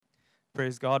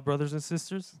Praise God, brothers and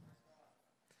sisters.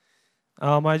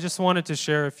 I just wanted to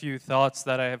share a few thoughts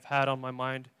that I have had on my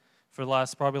mind for the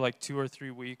last probably like 2 or 3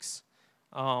 weeks.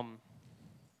 And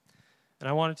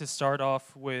I wanted to start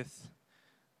off with,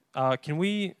 can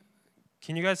you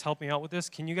guys help me out with this?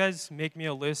 Can you guys make me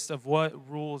a list of what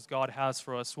rules God has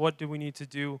for us? What do we need to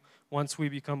do once we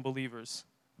become believers?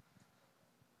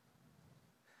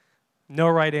 No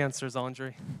right answers,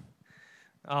 Andre.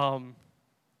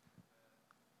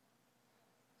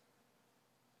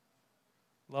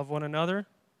 Love one another.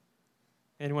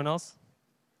 Anyone else?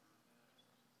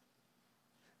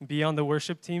 Be on the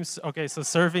worship teams. Okay, so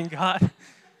serving God.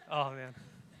 Oh,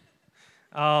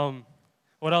 man.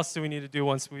 What else do we need to do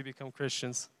once we become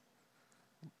Christians?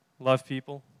 Love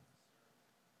people.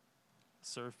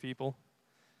 Serve people.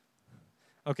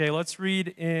 Okay, let's read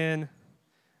in...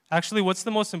 Actually, what's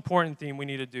the most important thing we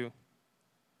need to do?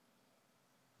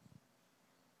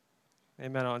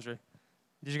 Amen, Andre.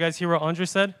 Did you guys hear what Andre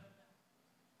said?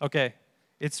 Okay,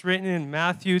 it's written in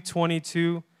Matthew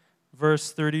 22,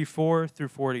 verse 34 through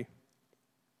 40.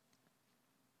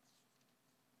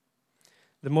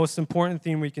 The most important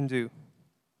thing we can do.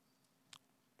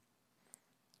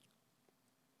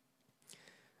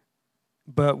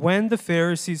 But when the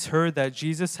Pharisees heard that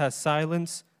Jesus had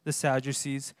silenced the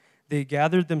Sadducees, they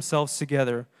gathered themselves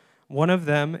together. One of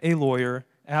them, a lawyer,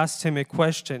 asked him a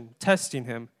question, testing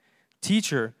him.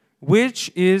 "Teacher,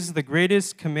 which is the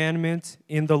greatest commandment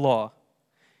in the law?"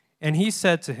 And he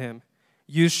said to him,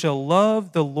 "You shall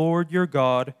love the Lord your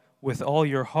God with all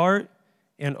your heart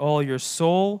and all your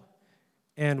soul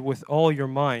and with all your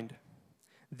mind.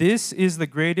 This is the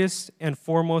greatest and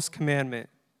foremost commandment.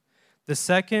 The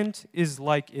second is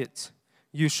like it.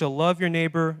 You shall love your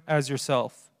neighbor as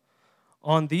yourself.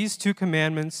 On these two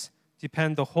commandments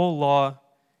depend the whole law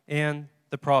and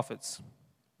the prophets."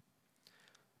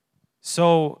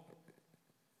 So,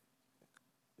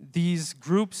 these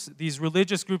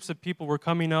religious groups of people were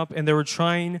coming up and they were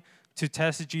trying to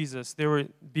test Jesus.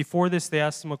 Before this, they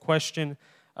asked him a question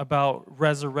about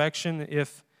resurrection.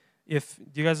 If do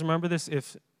you guys remember this?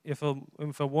 If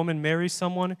a woman marries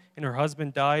someone and her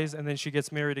husband dies and then she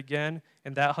gets married again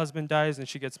and that husband dies and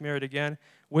she gets married again,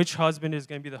 which husband is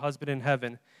going to be the husband in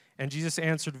heaven? And Jesus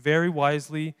answered very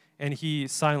wisely and he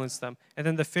silenced them. And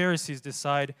then the Pharisees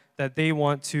decide that they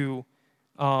want to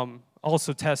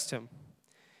also test him.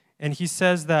 And he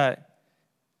says that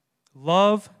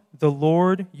love the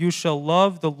Lord, you shall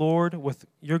love the Lord with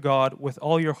your God with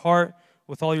all your heart,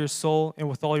 with all your soul, and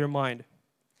with all your mind.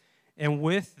 And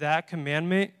with that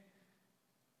commandment,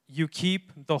 you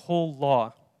keep the whole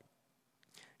law.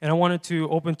 And I wanted to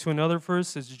open to another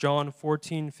verse, it's John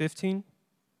 14:15.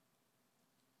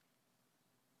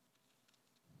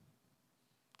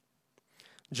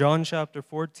 John chapter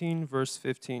 14, verse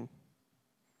 15.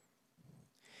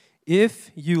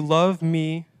 "If you love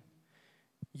me,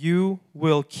 you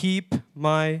will keep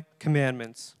my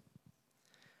commandments."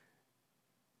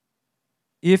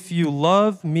 If you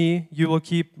love me, you will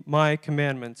keep my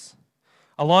commandments.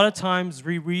 A lot of times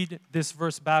we read this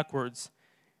verse backwards.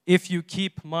 If you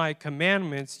keep my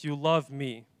commandments, you love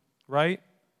me, right?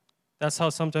 That's how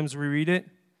sometimes we read it.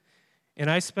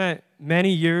 And I spent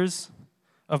many years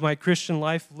of my Christian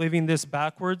life living this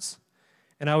backwards,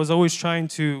 and I was always trying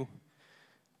to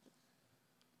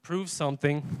prove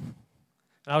something.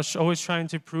 I was always trying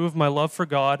to prove my love for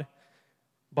God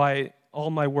by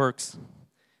all my works.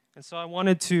 And so I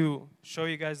wanted to show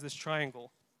you guys this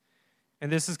triangle.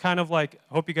 And this is kind of like,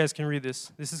 I hope you guys can read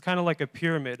this. This is kind of like a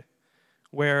pyramid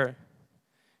where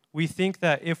we think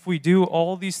that if we do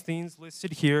all these things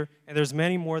listed here, and there's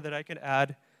many more that I could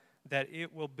add, that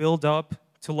it will build up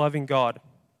to loving God.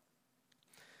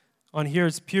 On here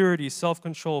it's purity,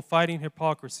 self-control, fighting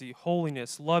hypocrisy,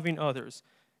 holiness, loving others.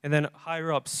 And then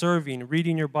higher up, serving,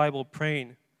 reading your Bible,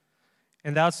 praying.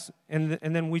 And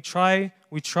then we try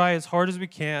as hard as we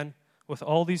can with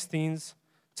all these things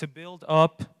to build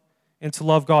up and to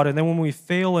love God. And then when we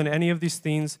fail in any of these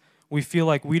things, we feel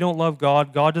like we don't love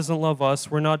God, God doesn't love us,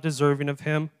 we're not deserving of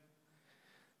Him.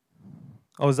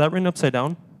 Oh, is that written upside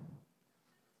down?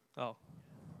 Oh.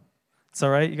 It's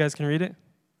all right, you guys can read it?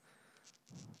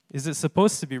 Is it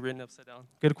supposed to be written upside down?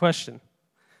 Good question.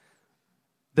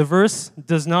 The verse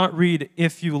does not read,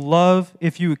 if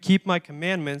you keep my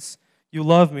commandments, you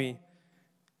love me.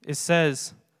 It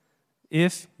says,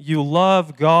 if you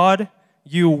love God,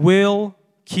 you will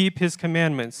keep His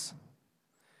commandments.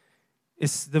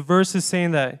 The verse is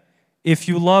saying that if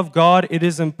you love God, it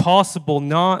is impossible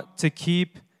not to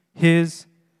keep His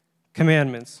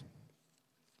commandments.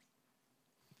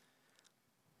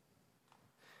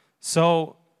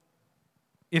 So,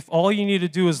 if all you need to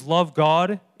do is love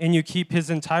God and you keep his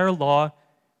entire law,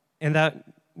 and that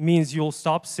means you'll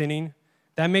stop sinning,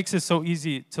 that makes it so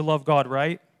easy to love God,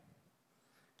 right?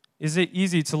 Is it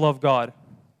easy to love God?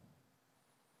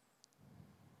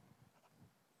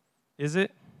 Is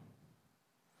it?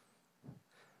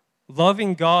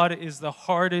 Loving God is the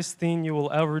hardest thing you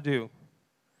will ever do.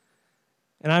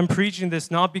 And I'm preaching this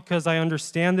not because I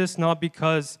understand this, not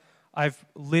because I've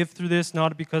lived through this,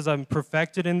 not because I'm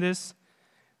perfected in this,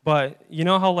 but you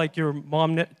know how like your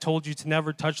mom told you to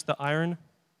never touch the iron?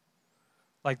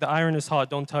 Like the iron is hot,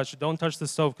 don't touch it. Don't touch the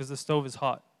stove because the stove is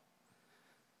hot.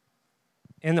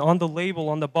 And on the label,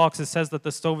 on the box, it says that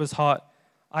the stove is hot.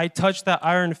 I touched that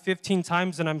iron 15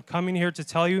 times, and I'm coming here to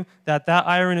tell you that that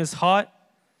iron is hot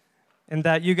and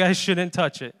that you guys shouldn't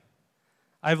touch it.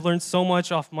 I've learned so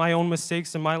much off my own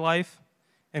mistakes in my life,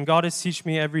 and God is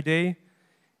teaching me every day.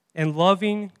 And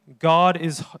loving God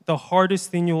is the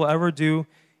hardest thing you will ever do.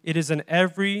 It is an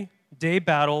everyday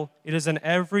battle. It is an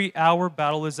every hour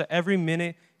battle. It is an every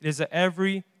minute. It is an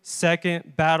every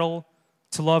second battle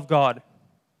to love God.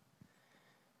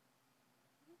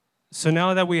 So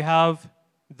now that we have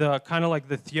the kind of like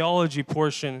the theology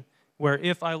portion, where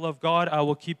if I love God, I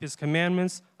will keep his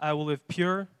commandments, I will live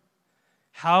pure.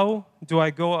 How do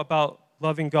I go about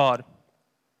loving God?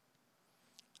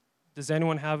 Does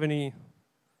anyone have any,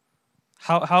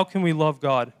 how can we love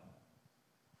God?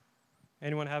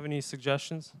 Anyone have any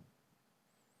suggestions?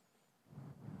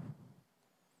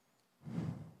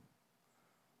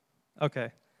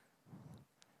 Okay.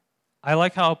 I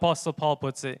like how Apostle Paul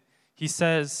puts it. He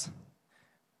says,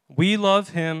 we love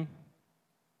him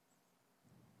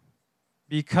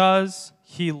because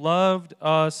he loved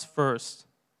us first.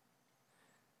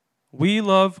 We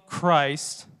love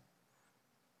Christ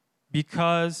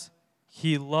because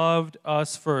he loved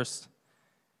us first.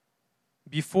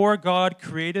 Before God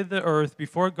created the earth,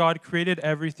 before God created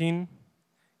everything,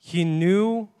 he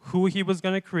knew who he was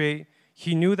going to create.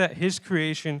 He knew that his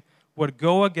creation would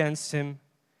go against him.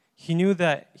 He knew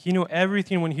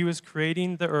everything when he was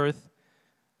creating the earth,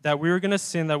 that we were going to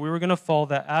sin, that we were going to fall,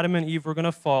 that Adam and Eve were going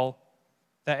to fall,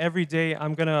 that every day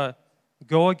I'm going to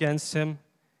go against him.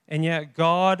 And yet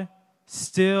God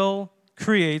still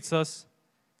creates us,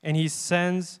 and he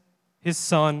sends his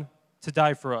son to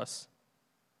die for us.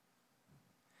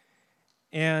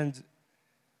 And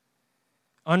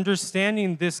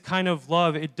understanding this kind of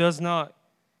love,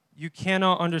 you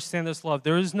cannot understand this love.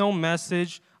 There is no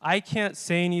message. I can't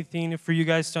say anything for you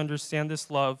guys to understand this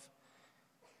love.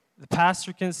 The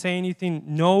pastor can't say anything,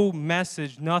 no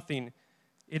message, nothing.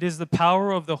 It is the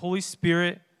power of the Holy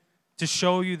Spirit to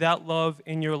show you that love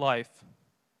in your life.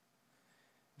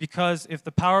 Because if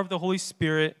the power of the Holy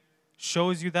Spirit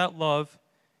shows you that love,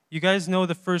 you guys know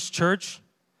the first church,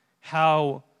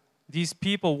 how these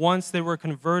people, once they were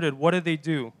converted, what did they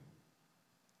do?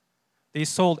 They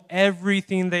sold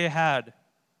everything they had.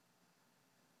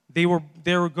 They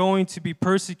were going to be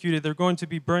persecuted. They're going to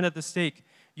be burned at the stake.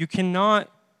 You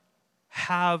cannot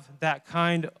have that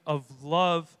kind of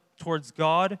love towards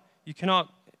God. You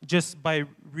cannot just by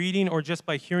reading or just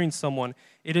by hearing someone.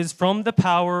 It is from the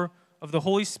power of the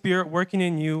Holy Spirit working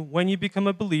in you when you become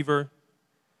a believer.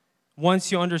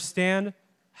 Once you understand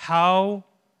how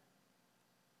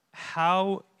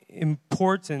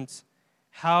important,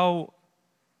 how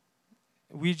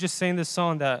we just sang this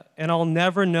song that, and I'll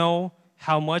never know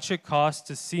how much it costs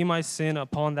to see my sin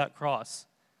upon that cross.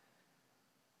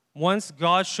 Once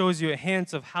God shows you a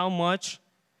hint of how much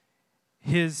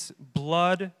his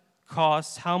blood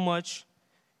costs, how much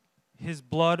his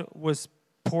blood was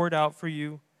poured out for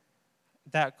you,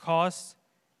 that cost,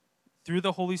 through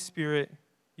the Holy Spirit,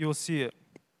 you will see it.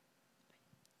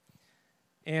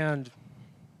 And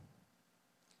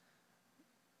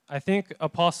I think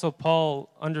Apostle Paul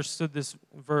understood this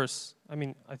verse.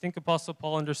 I think Apostle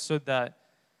Paul understood that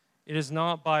it is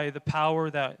not by the power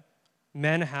that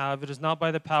men have, it is not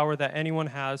by the power that anyone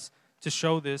has to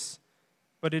show this,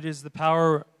 but it is the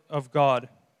power of God.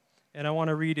 And I want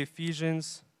to read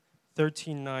Ephesians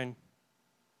 13:9.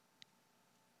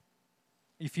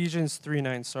 Ephesians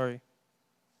 3:9, sorry.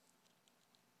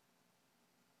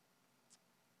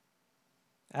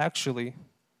 Actually,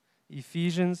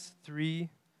 Ephesians 3,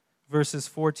 verses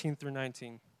 14 through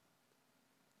 19.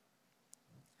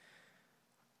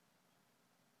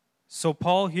 So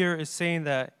Paul here is saying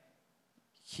that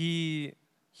he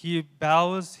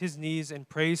bows his knees and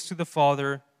prays to the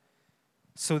Father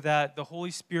so that the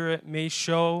Holy Spirit may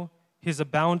show his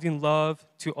abounding love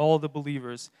to all the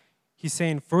believers. He's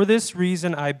saying, for this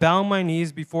reason I bow my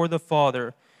knees before the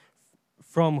Father,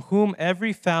 from whom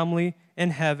every family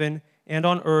in heaven and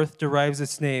on earth derives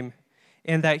its name,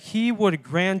 and that he would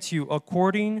grant you,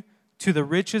 according to the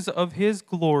riches of his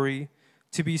glory,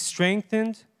 to be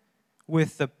strengthened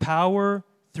with the power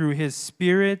through his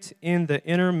Spirit in the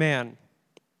inner man,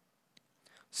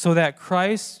 so that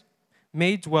Christ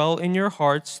may dwell in your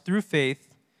hearts through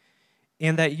faith,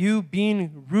 and that you,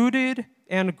 being rooted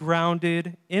and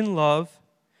grounded in love,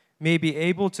 may be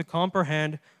able to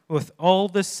comprehend with all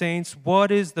the saints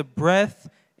what is the breadth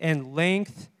and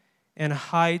length and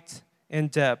height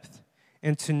and depth,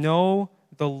 and to know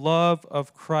the love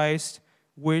of Christ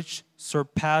which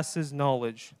surpasses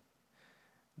knowledge,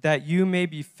 that you may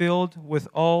be filled with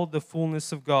all the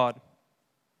fullness of God.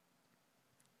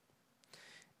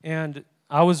 And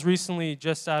I was recently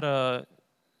just at a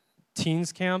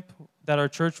teens camp that our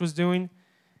church was doing,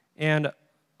 and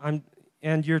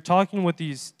you're talking with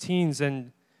these teens,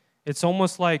 and it's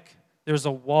almost like there's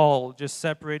a wall just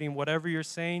separating whatever you're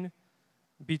saying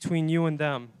between you and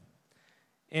them.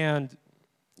 And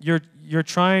you're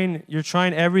trying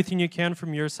everything you can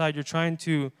from your side. You're trying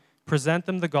to present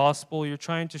them the gospel. You're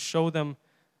trying to show them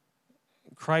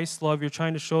Christ's love. You're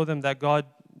trying to show them that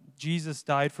Jesus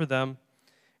died for them.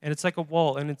 And it's like a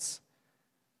wall, and it's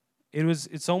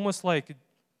almost like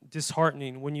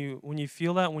disheartening when you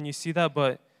feel that, when you see that.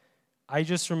 But I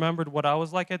just remembered what I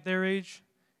was like at their age,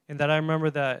 and that I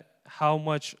remember that how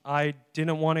much I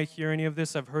didn't want to hear any of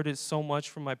this. I've heard it so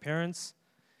much from my parents,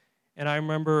 and I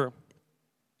remember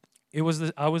I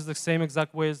was the same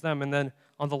exact way as them. And then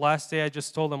on the last day, I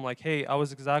just told them, like, hey, I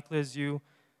was exactly as you.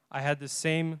 I had the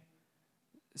same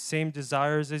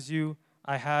desires as you.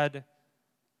 I had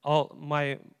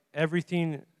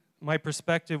everything. My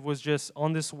perspective was just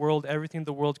on this world, everything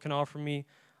the world can offer me.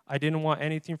 I didn't want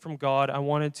anything from God. I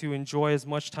wanted to enjoy as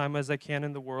much time as I can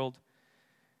in the world.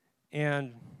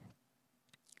 And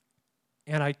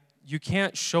you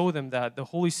can't show them that. The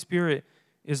Holy Spirit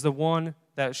is the one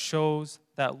that shows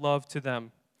that love to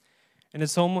them. And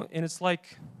it's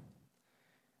like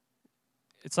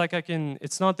it's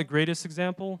not the greatest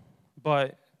example,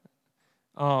 but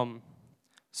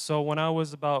so when I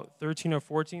was about 13 or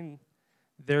 14,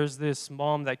 there's this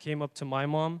mom that came up to my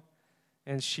mom,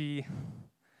 and she,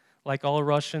 like all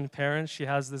Russian parents, she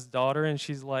has this daughter, and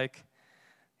she's like,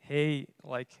 hey,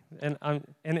 like, and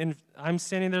I'm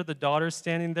standing there, the daughter's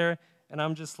standing there, and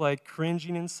I'm just like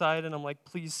cringing inside, and I'm like,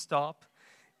 please stop.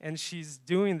 And she's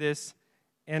doing this,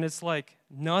 and it's like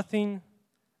nothing,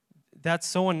 that's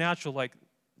so unnatural. Like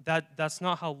that's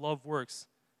not how love works.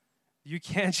 You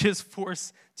can't just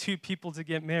force two people to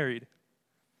get married.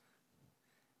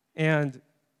 And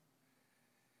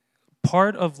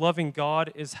part of loving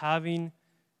God is having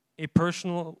a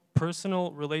personal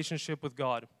relationship with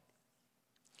God.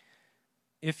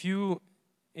 If you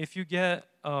get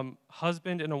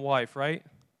husband and a wife, right?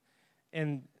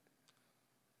 And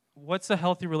what's a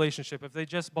healthy relationship? If they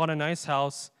just bought a nice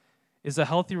house, is a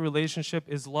healthy relationship,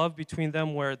 is love between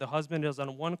them where the husband is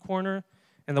on one corner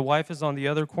and the wife is on the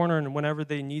other corner, and whenever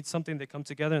they need something, they come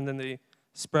together and then they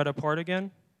spread apart again?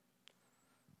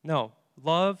 No.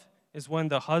 Love is when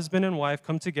the husband and wife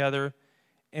come together,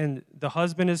 and the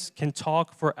husband can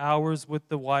talk for hours with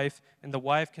the wife, and the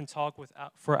wife can talk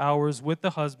for hours with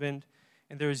the husband,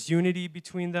 and there's unity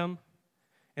between them.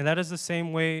 And that is the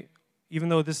same way, even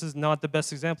though this is not the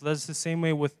best example, that is the same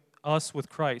way with us with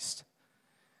Christ.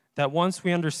 That once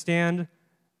we understand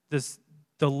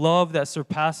the love that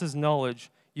surpasses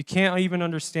knowledge, you can't even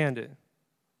understand it.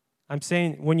 I'm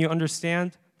saying when you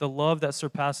understand the love that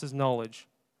surpasses knowledge,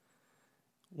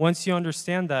 once you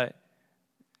understand that,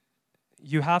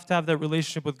 you have to have that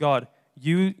relationship with God.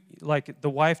 You, like the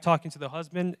wife talking to the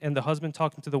husband and the husband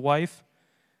talking to the wife,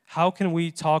 how can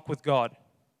we talk with God?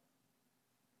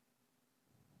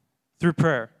 Through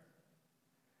prayer.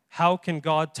 How can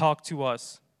God talk to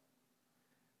us?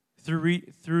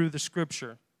 Through the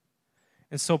Scripture.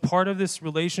 And so part of this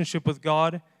relationship with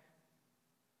God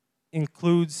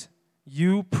includes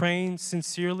you praying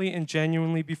sincerely and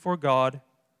genuinely before God,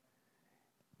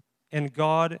 and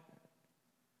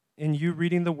you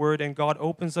reading the Word, and God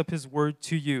opens up His Word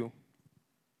to you.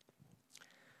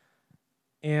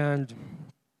 And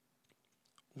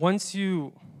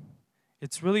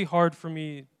it's really hard for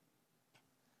me,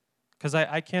 because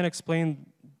I can't explain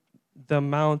the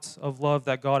amount of love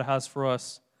that God has for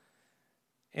us.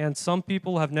 And some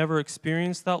people have never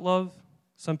experienced that love.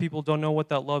 Some people don't know what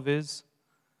that love is.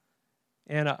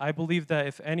 And I believe that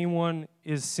if anyone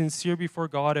is sincere before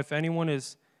God, if anyone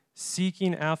is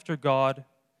seeking after God,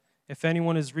 if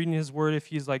anyone is reading His Word, if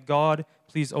he's like, God,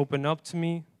 please open up to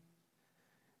me.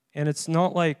 And it's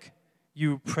not like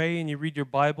you pray and you read your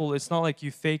Bible. It's not like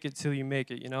you fake it till you make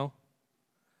it, you know?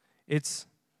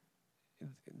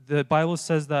 the Bible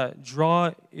says that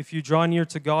if you draw near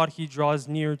to God, He draws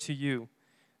near to you.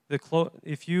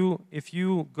 If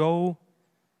you go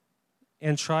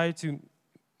and try to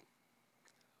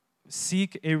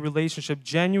seek a relationship,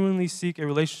 genuinely seek a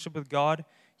relationship with God,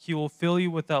 He will fill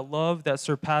you with that love that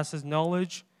surpasses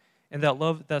knowledge, and that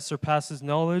love that surpasses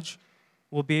knowledge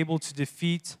will be able to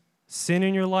defeat sin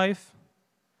in your life.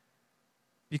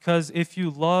 Because if you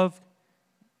love,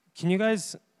 can you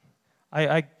guys,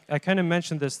 I kind of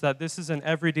mentioned this, that this is an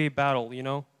everyday battle, you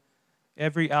know?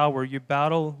 Every hour you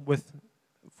battle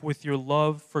with your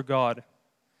love for God.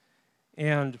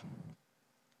 And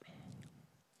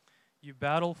you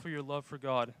battle for your love for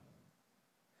God.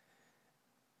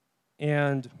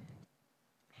 And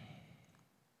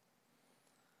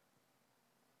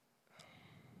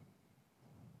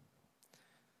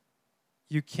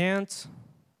you can't,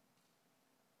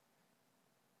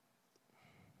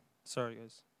 sorry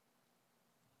guys.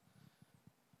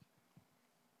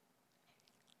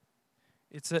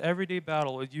 It's an everyday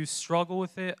battle. You struggle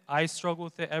with it, I struggle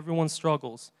with it, everyone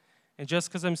struggles. And just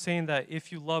because I'm saying that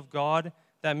if you love God,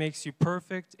 that makes you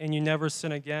perfect and you never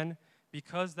sin again,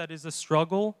 because that is a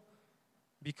struggle,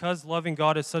 because loving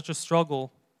God is such a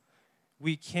struggle,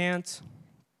 we can't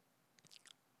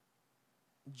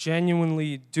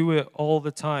genuinely do it all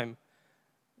the time.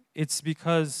 It's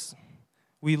because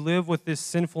we live with this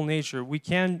sinful nature. We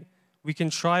can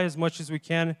try as much as we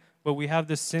can, but we have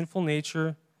this sinful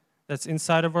nature that's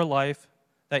inside of our life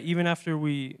that even after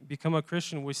we become a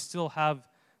Christian, we still have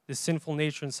this sinful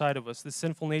nature inside of us, this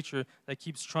sinful nature that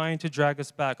keeps trying to drag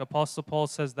us back. Apostle Paul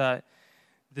says that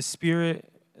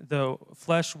the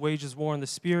flesh wages war on the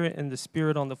spirit and the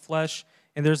spirit on the flesh,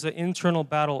 and there's an internal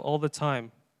battle all the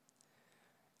time.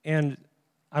 And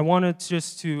I wanted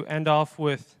just to end off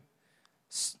with,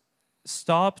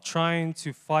 stop trying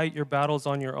to fight your battles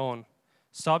on your own.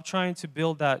 Stop trying to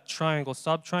build that triangle.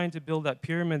 Stop trying to build that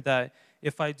pyramid that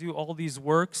if I do all these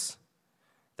works,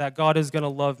 that God is going to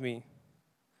love me.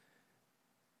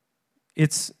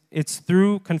 It's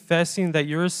through confessing that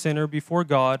you're a sinner before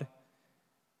God,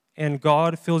 and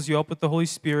God fills you up with the Holy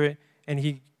Spirit, and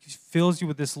He fills you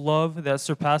with this love that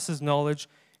surpasses knowledge,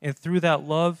 and through that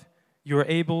love, you're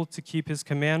able to keep His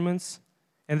commandments.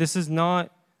 And this is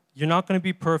not, you're not going to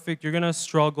be perfect, you're going to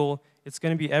struggle, it's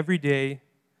going to be every day,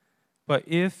 but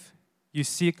if you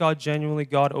seek God genuinely,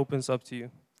 God opens up to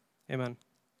you. Amen.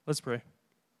 Let's pray.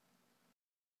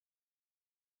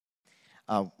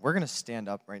 We're going to stand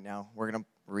up right now. We're going to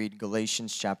read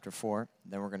Galatians chapter 4.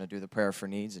 Then we're going to do the prayer for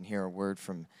needs and hear a word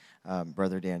from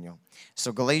Brother Daniel.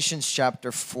 So Galatians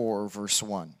chapter 4, verse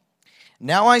 1.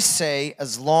 Now I say,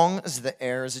 as long as the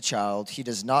heir is a child, he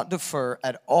does not differ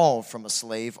at all from a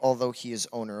slave, although he is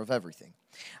owner of everything.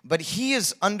 But he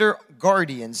is under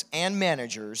guardians and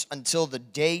managers until the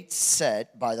date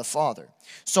set by the Father.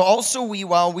 So also we,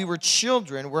 while we were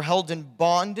children, were held in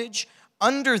bondage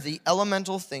under the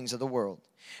elemental things of the world.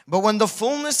 But when the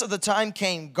fullness of the time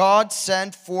came, God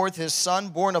sent forth His Son,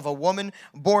 born of a woman,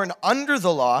 born under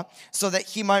the law, so that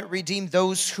He might redeem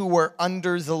those who were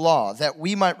under the law, that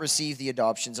we might receive the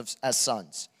adoptions as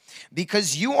sons.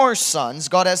 Because you are sons,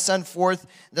 God has sent forth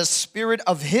the Spirit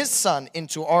of His Son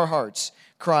into our hearts,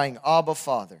 crying, Abba,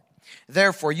 Father.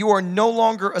 Therefore, you are no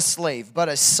longer a slave, but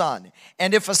a son.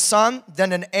 And if a son,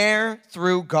 then an heir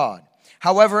through God.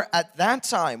 However, at that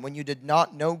time, when you did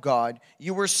not know God,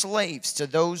 you were slaves to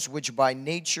those which by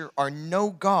nature are no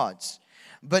gods.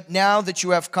 But now that you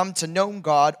have come to know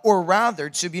God, or rather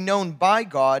to be known by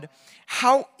God,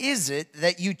 how is it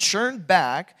that you turn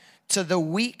back to the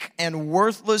weak and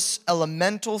worthless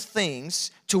elemental things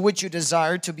to which you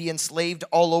desire to be enslaved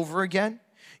all over again?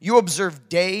 You observe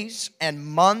days and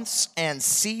months and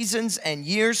seasons and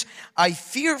years. I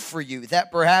fear for you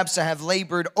that perhaps I have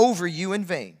labored over you in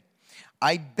vain.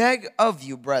 I beg of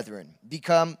you, brethren,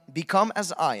 become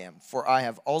as I am, for I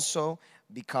have also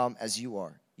become as you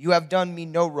are. You have done me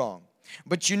no wrong.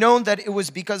 But you know that it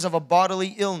was because of a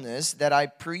bodily illness that I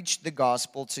preached the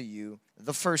gospel to you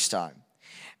the first time.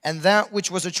 And that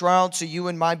which was a trial to you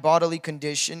in my bodily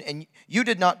condition, and you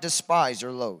did not despise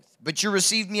or loathe. But you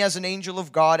received me as an angel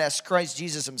of God, as Christ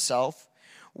Jesus Himself.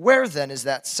 Where then is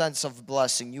that sense of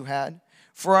blessing you had?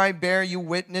 For I bear you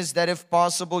witness that if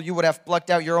possible, you would have plucked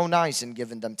out your own eyes and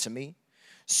given them to me.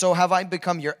 So have I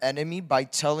become your enemy by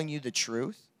telling you the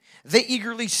truth? They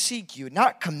eagerly seek you,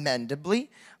 not commendably,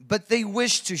 but they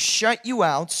wish to shut you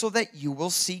out so that you will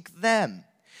seek them.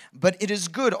 But it is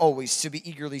good always to be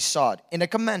eagerly sought in a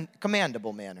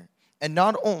commendable manner, and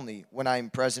not only when I am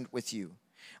present with you.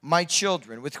 my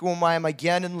children, with whom I am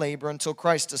again in labor until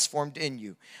Christ is formed in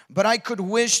you. But I could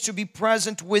wish to be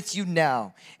present with you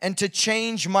now and to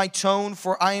change my tone,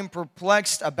 for I am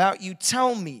perplexed about you.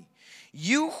 Tell me,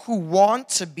 you who want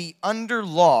to be under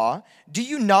law, do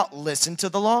you not listen to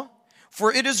the law?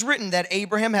 For it is written that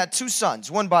Abraham had two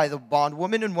sons, one by the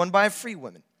bondwoman and one by a free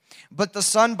woman. But the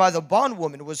son by the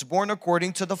bondwoman was born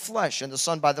according to the flesh, and the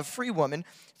son by the free woman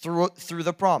through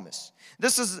the promise.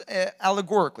 This is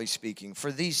allegorically speaking,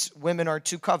 for these women are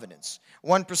two covenants.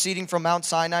 One proceeding from Mount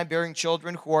Sinai, bearing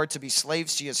children who are to be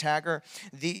slaves. She is Hagar.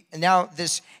 Now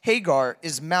this Hagar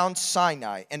is Mount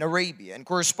Sinai in Arabia and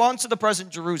corresponds to the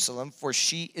present Jerusalem, for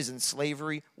she is in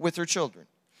slavery with her children.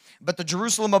 But the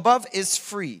Jerusalem above is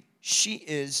free. She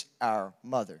is our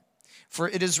mother. For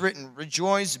it is written,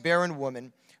 rejoice, barren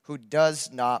woman who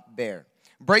does not bear.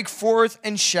 Break forth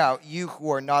and shout, you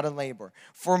who are not in labor.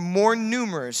 For more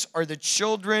numerous are the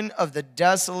children of the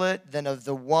desolate than of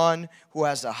the one who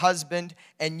has a husband.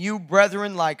 And you,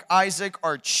 brethren, like Isaac,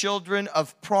 are children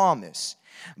of promise.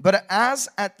 But as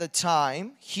at the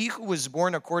time, he who was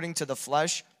born according to the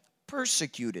flesh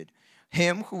persecuted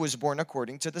him who was born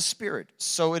according to the Spirit,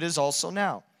 so it is also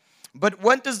now. But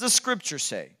what does the Scripture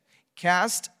say?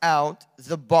 Cast out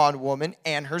the bondwoman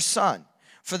and her son.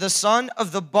 For the son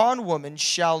of the bondwoman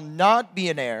shall not be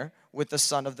an heir with the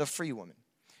son of the free woman.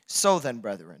 So then,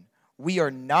 brethren, we are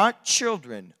not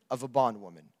children of a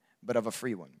bondwoman, but of a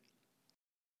free one.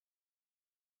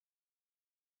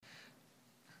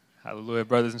 Hallelujah,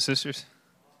 brothers and sisters.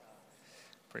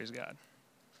 Praise God.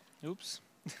 Oops.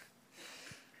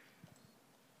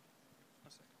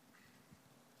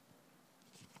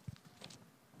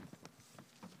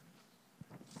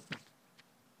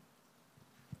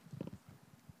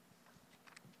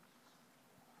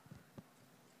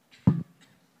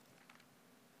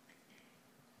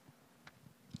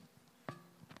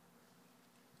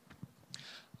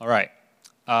 All right.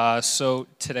 So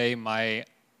today my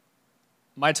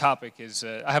topic is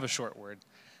I have a short word.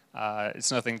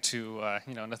 It's nothing too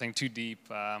nothing too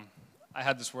deep. I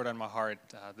had this word on my heart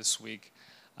this week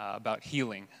about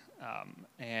healing,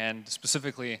 and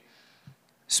specifically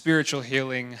spiritual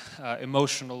healing,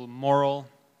 emotional, moral,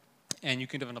 and you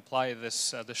can even apply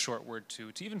this short word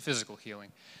to even physical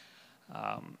healing.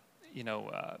 I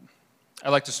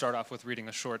like to start off with reading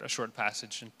a short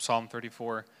passage in Psalm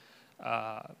 34.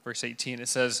 Verse 18, it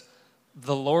says,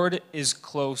 the Lord is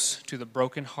close to the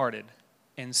brokenhearted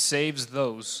and saves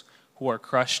those who are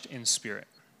crushed in spirit.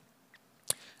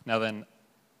 Now then,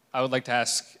 I would like to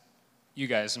ask you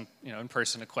guys in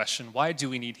person a question. Why do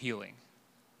we need healing?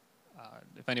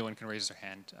 If anyone can raise their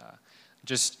hand.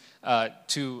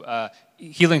 To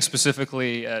healing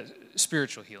specifically,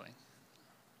 spiritual healing.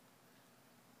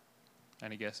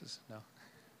 Any guesses? No?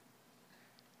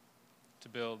 To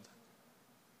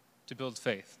build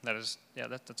faith.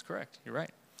 That's correct. You're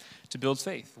right. To build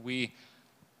faith. We,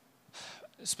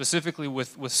 specifically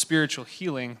with spiritual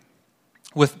healing,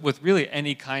 with really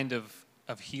any kind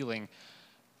of healing,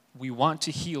 we want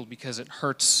to heal because it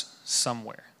hurts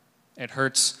somewhere. It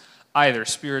hurts either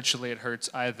spiritually, it hurts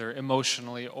either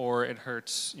emotionally, or it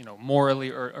hurts,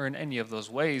 morally, or in any of those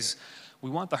ways. We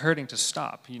want the hurting to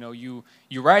stop. You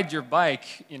ride your bike,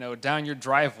 down your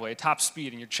driveway, top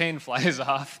speed, and your chain flies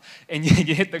off, and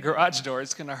you hit the garage door.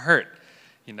 It's gonna hurt,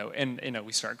 And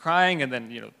we start crying, and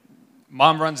then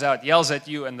mom runs out, yells at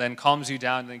you, and then calms you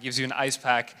down, and then gives you an ice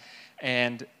pack,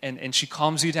 and she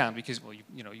calms you down because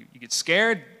you get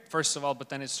scared first of all, but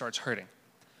then it starts hurting.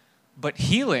 But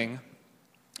healing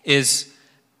is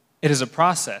a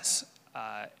process,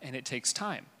 and it takes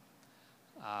time.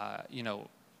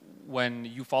 When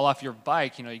you fall off your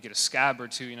bike, you get a scab or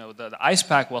two, the ice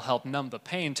pack will help numb the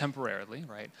pain temporarily,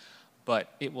 right?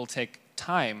 But it will take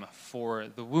time for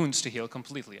the wounds to heal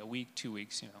completely, a week, 2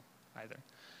 weeks, either.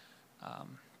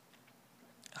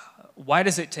 Why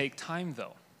does it take time,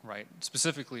 though, right?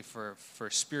 Specifically for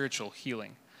spiritual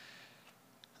healing.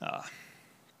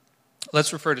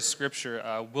 Let's refer to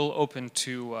Scripture. We'll open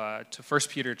to 1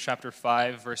 Peter chapter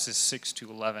 5, verses 6 to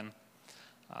 11.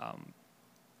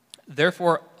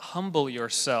 Therefore, humble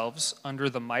yourselves under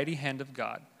the mighty hand of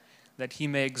God, that he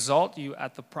may exalt you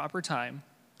at the proper time,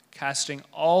 casting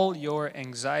all your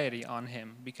anxiety on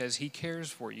him, because he cares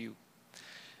for you.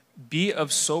 Be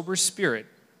of sober spirit,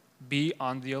 be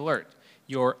on the alert.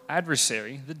 Your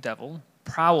adversary, the devil,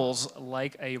 prowls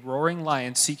like a roaring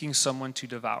lion seeking someone to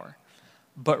devour.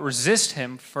 But resist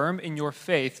him firm in your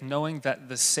faith, knowing that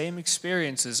the same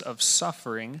experiences of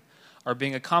suffering are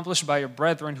being accomplished by your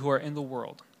brethren who are in the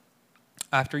world.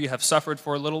 After you have suffered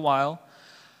for a little while,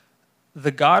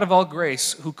 the God of all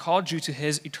grace, who called you to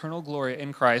his eternal glory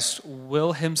in Christ,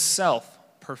 will himself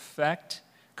perfect,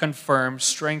 confirm,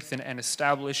 strengthen, and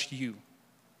establish you.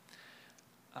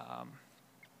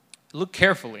 Look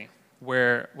carefully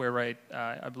where right,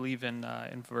 I believe in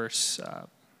verse, I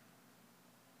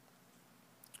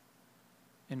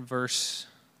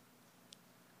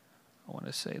want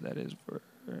to say that is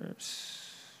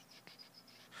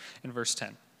in verse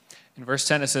 10. In verse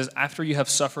 10 it says, after you have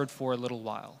suffered for a little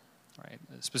while, right?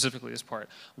 Specifically this part.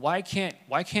 Why can't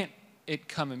it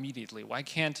come immediately? Why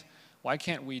can't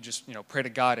we just, pray to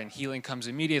God and healing comes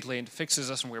immediately and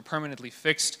fixes us and we're permanently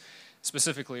fixed,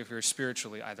 specifically if you're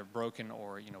spiritually either broken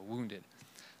or, wounded?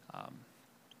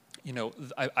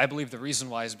 I believe the reason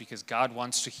why is because God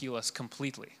wants to heal us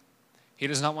completely. He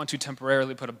does not want to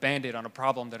temporarily put a Band-Aid on a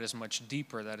problem that is much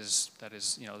deeper,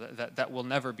 that will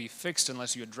never be fixed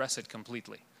unless you address it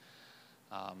completely.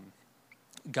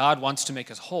 God wants to make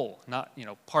us whole, not,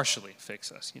 partially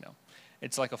fix us,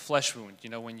 It's like a flesh wound,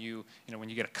 when you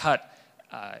get a cut,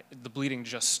 the bleeding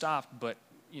just stopped, but,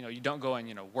 you don't go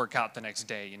and, work out the next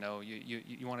day,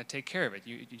 you want to take care of it.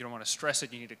 You don't want to stress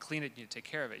it, you need to clean it, you need to take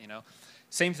care of it,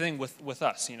 Same thing with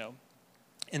us,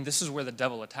 And this is where the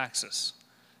devil attacks us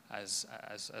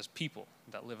as people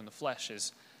that live in the flesh,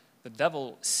 is the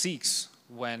devil seeks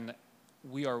when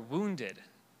we are wounded.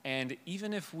 And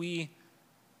even if we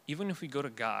go to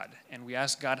God and we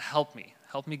ask God, help me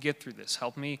get through this,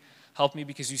 help me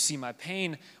because you see my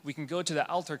pain, we can go to the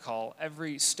altar call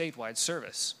every statewide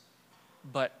service.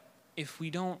 But if we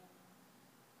don't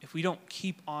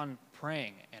keep on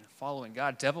praying and following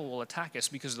God, devil will attack us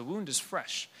because the wound is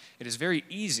fresh. It is very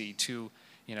easy to,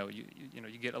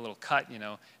 you get a little cut,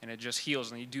 and it just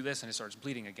heals, and you do this and it starts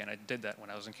bleeding again. I did that when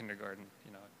I was in kindergarten.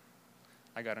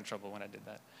 I got in trouble when I did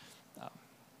that.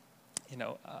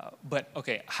 But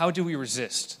okay, how do we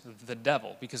resist the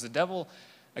devil? Because the devil,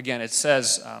 again, it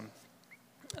says,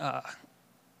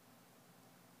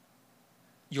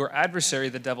 your adversary,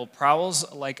 the devil,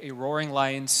 prowls like a roaring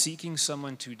lion seeking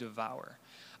someone to devour.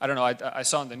 I don't know, I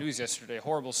saw in the news yesterday a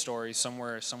horrible story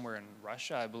somewhere in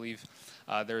Russia, I believe.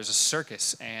 There's a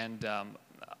circus, and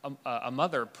a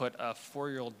mother put a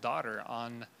 4-year-old daughter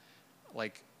on,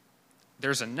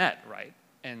 there's a net, right?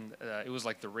 And it was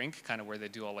like the rink, kind of where they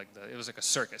do all it was like a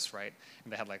circus, right?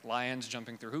 And they had lions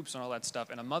jumping through hoops and all that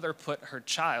stuff. And a mother put her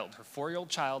 4-year-old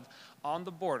child, on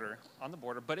the border,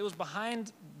 but it was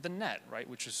behind the net, right?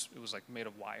 It was made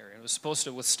of wire. It was supposed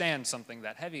to withstand something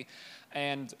that heavy.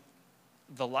 And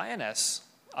the lioness,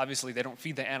 obviously they don't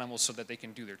feed the animals so that they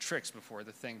can do their tricks before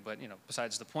the thing, but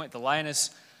besides the point, the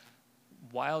lioness,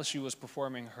 while she was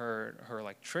performing her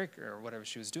trick or whatever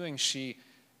she was doing, she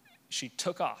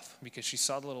took off because she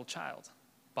saw the little child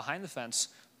behind the fence,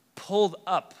 pulled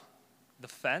up the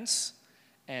fence,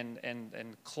 and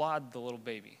clawed the little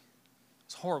baby.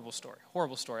 It's a horrible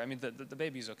story. I mean, the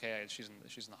baby's okay. She's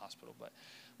in the hospital,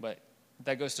 but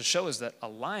that goes to show is that a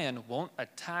lion won't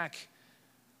attack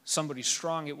somebody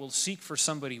strong. It will seek for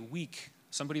somebody weak,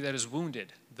 somebody that is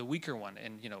wounded, the weaker one.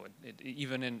 And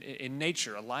even in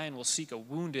nature, a lion will seek a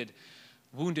wounded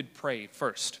prey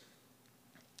first.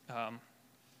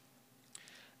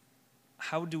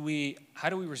 How do we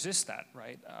resist that,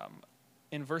 right?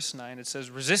 In verse 9, it says,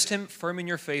 resist him firm in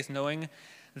your faith, knowing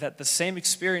that the same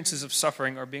experiences of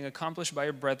suffering are being accomplished by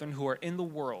your brethren who are in the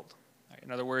world. Right?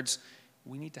 In other words,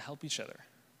 we need to help each other.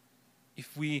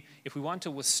 If we want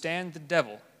to withstand the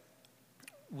devil,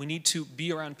 we need to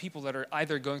be around people that are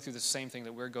either going through the same thing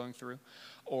that we're going through,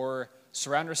 or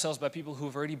surround ourselves by people who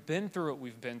have already been through what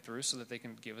we've been through so that they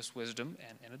can give us wisdom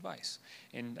and advice.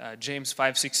 In James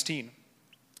 5:16,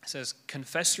 it says,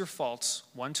 confess your faults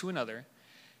one to another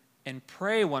and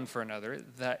pray one for another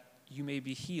that you may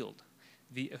be healed.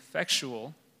 The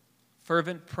effectual,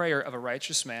 fervent prayer of a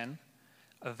righteous man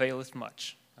availeth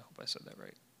much. I hope I said that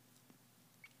right.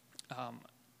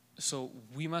 So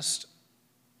we must,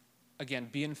 again,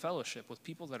 be in fellowship with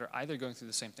people that are either going through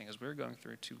the same thing as we're going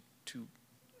through to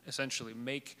essentially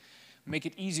make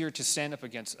it easier to stand up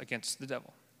against the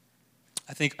devil.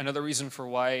 I think another reason for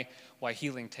why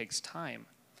healing takes time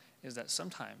is that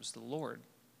sometimes the Lord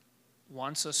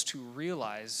wants us to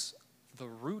realize the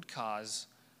root cause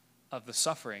of the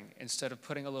suffering instead of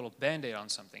putting a little Band-Aid on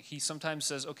something. He sometimes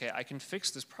says, okay, I can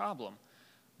fix this problem,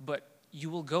 but you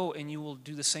will go and you will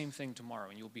do the same thing tomorrow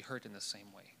and you will be hurt in the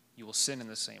same way. You will sin in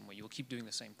the same way. You will keep doing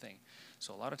the same thing.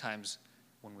 So a lot of times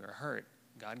when we're hurt,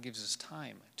 God gives us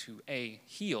time to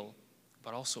heal,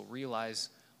 but also realize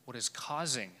what is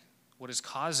causing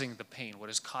the pain, what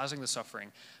is causing the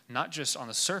suffering, not just on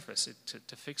the surface,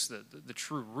 to fix the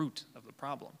true root of the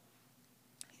problem.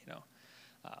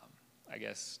 I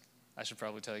guess I should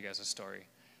probably tell you guys a story.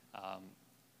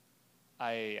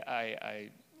 I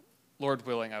Lord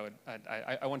willing,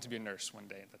 I want to be a nurse one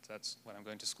day. That's what I'm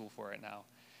going to school for right now.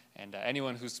 And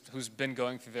anyone who's been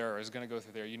going through there or is going to go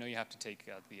through there, you have to take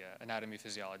the anatomy,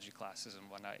 physiology classes and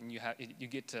whatnot, and you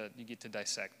get to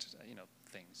dissect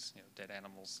things, dead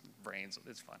animals, brains.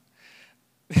 It's fun.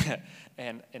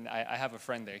 and I have a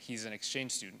friend there. He's an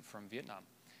exchange student from Vietnam.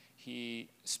 He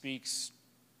speaks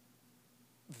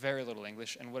very little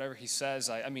English, and whatever he says,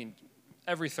 I mean,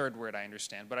 every third word I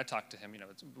understand. But I talk to him.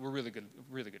 We're really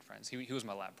good friends. He was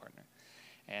my lab partner,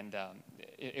 and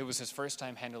it was his first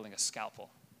time handling a scalpel.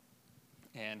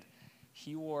 And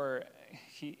he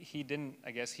didn't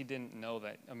know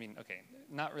that. I mean, okay,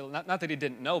 not really, not that he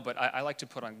didn't know, but I like to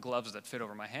put on gloves that fit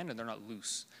over my hand and they're not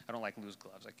loose. I don't like loose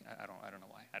gloves. I don't know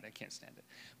why. I can't stand it.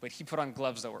 But he put on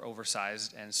gloves that were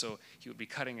oversized, and so he would be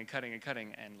cutting and cutting and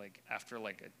cutting, and like after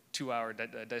like a 2-hour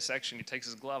dissection, he takes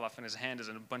his glove off and his hand is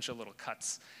in a bunch of little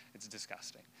cuts. It's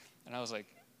disgusting. And I was like,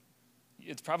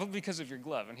 it's probably because of your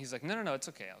glove. And he's like, no, it's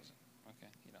okay. I was like, okay,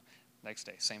 next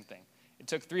day, same thing. It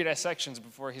took 3 dissections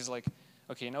before he's like,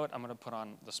 okay, you know what? I'm going to put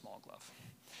on the small glove.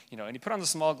 And he put on the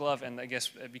small glove, and I guess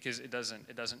because it doesn't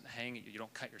hang at you. You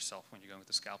don't cut yourself when you're going with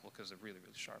the scalpel because they're really,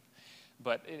 really sharp.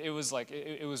 But it was like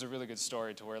it was a really good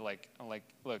story to where I'm like,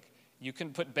 look, you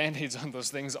can put Band-Aids on those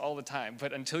things all the time,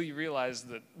 but until you realize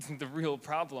that the real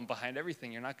problem behind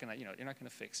everything, you're not gonna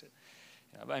fix it.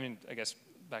 But I mean, I guess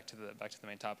back to the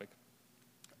main topic.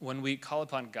 When we call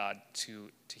upon God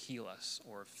to heal us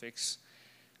or fix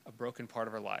a broken part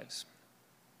of our lives,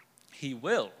 He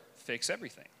will fix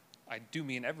everything. I do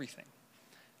mean everything.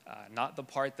 Not the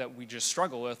part that we just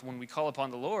struggle with. When we call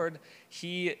upon the Lord,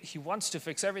 He wants to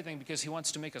fix everything because He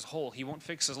wants to make us whole. He won't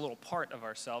fix a little part of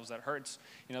ourselves that hurts,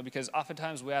 because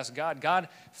oftentimes we ask God,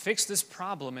 fix this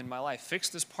problem in my life, fix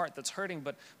this part that's hurting,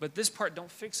 but this part,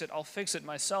 don't fix it. I'll fix it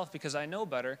myself because I know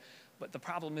better. But the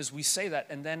problem is we say that,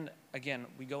 and then, again,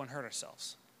 we go and hurt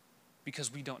ourselves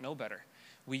because we don't know better.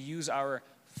 We use our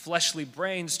fleshly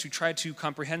brains to try to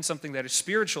comprehend something that is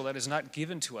spiritual, that is not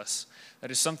given to us,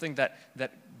 that is something that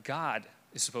God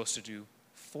is supposed to do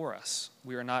for us.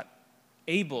 We are not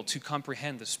able to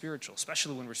comprehend the spiritual,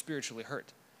 especially when we're spiritually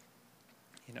hurt.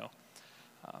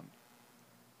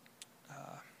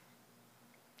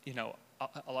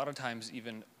 A lot of times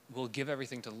even we'll give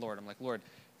everything to the Lord. I'm like, Lord,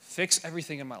 fix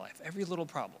everything in my life, every little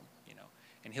problem,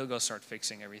 and He'll go start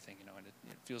fixing everything, and it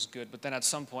feels good. But then at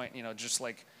some point, just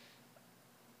like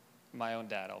my own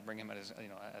dad, I'll bring him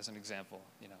as an example.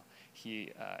 He'll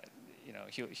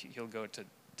go to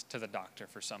the doctor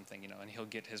for something, and he'll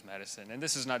get his medicine. And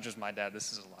this is not just my dad,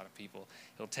 this is a lot of people.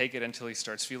 He'll take it until he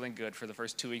starts feeling good for the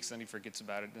first 2 weeks, then he forgets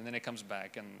about it, and then it comes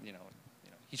back, and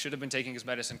he should have been taking his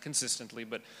medicine consistently,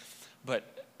 but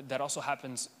that also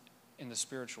happens in the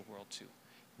spiritual world too.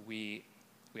 We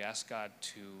ask God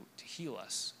to heal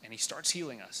us, and He starts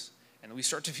healing us, and we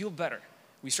start to feel better.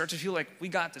 We start to feel like we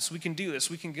got this, we can do this,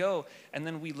 we can go, and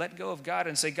then we let go of God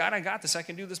and say, God, I got this, I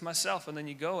can do this myself, and then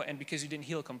you go, and because you didn't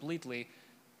heal completely,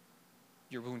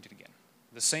 you're wounded again.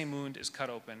 The same wound is cut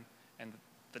open, and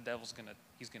the devil's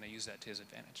he's gonna use that to his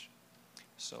advantage.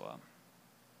 So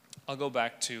I'll go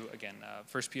back to, again,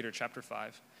 1 Peter chapter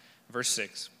 5, verse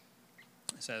 6.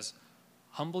 It says,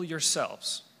 humble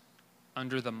yourselves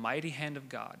under the mighty hand of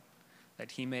God,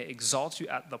 that He may exalt you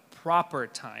at the proper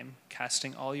time,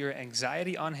 casting all your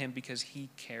anxiety on Him because He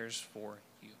cares for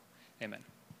you. Amen.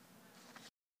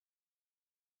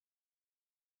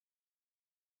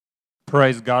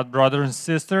 Praise God, brothers and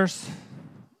sisters.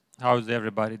 How's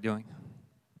everybody doing?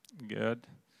 Good.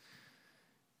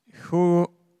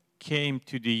 Who came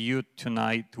to the youth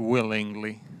tonight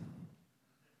willingly?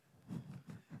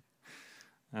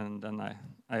 And then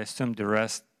I assume the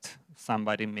rest,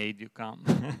 somebody made you come.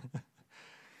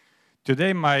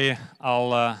 Today,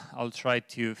 I'll try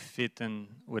to fit in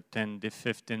within the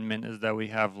 15 minutes that we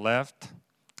have left,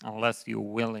 unless you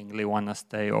willingly want to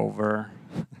stay over.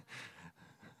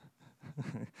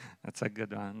 That's a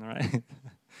good one, right?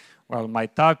 Well, my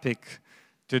topic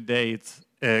today,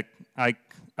 I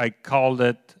called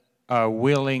it a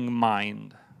willing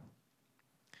mind.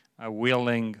 A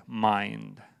willing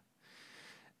mind.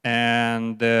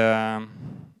 And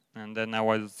then I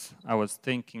was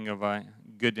thinking of a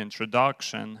good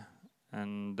introduction,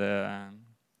 and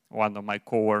one of my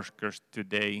coworkers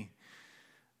today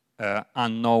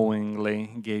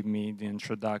unknowingly gave me the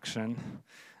introduction.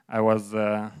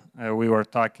 We were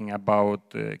talking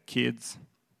about kids,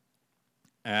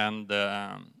 and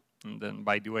then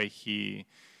by the way, he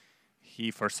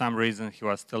for some reason he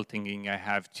was still thinking I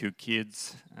have 2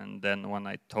 kids, and then when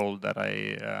I told that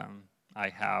I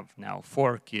have now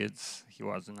 4 kids, he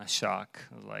was in a shock.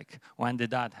 I was like, when did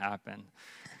that happen?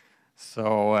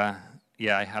 So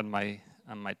yeah, I had my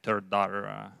third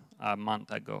daughter a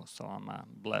month ago, so I'm a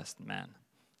blessed man.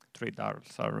 3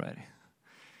 daughters already.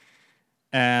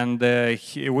 And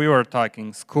we were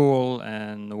talking school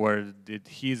and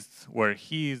where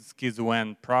his kids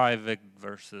went private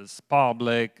versus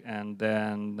public, and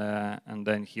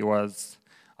then he was.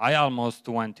 I almost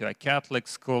went to a Catholic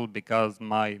school because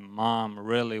my mom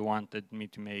really wanted me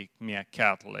to make me a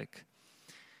Catholic.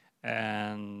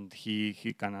 And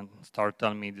he kind of started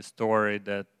telling me the story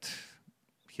that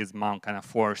his mom kind of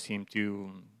forced him to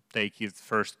take his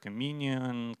first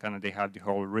communion, kind of they have the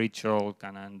whole ritual,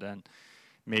 kind of, and then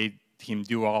made him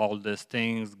do all these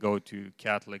things, go to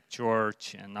Catholic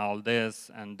church and all this,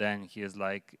 and then he is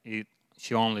like,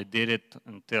 she only did it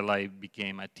until I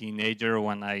became a teenager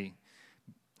when I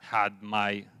had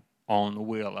my own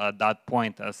will. At that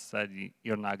point, I said,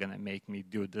 you're not going to make me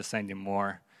do this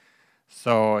anymore.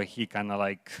 So he kind of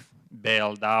like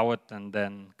bailed out and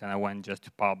then kind of went just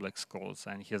to public schools.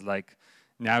 And he's like,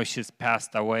 now she's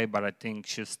passed away, but I think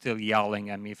she's still yelling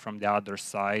at me from the other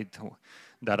side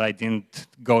that I didn't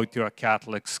go to a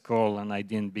Catholic school and I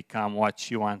didn't become what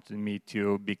she wanted me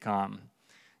to become.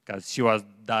 Because she was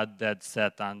that dead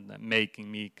set on making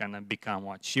me kind of become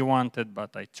what she wanted,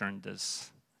 but I turned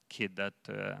this kid that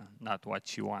not what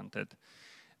she wanted.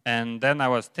 And then I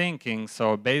was thinking,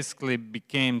 so basically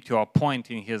became to a point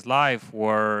in his life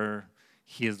where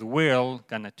his will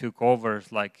kind of took over.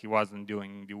 It's like he wasn't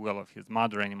doing the will of his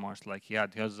mother anymore. It's like he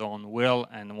had his own will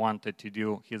and wanted to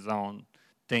do his own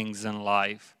things in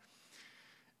life.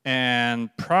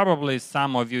 And probably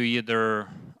some of you either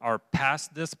are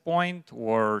past this point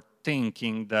or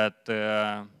thinking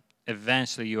that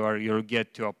eventually you'll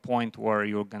get to a point where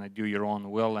you're going to do your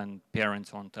own will and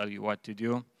parents won't tell you what to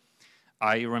do.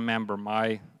 I remember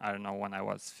I don't know, when I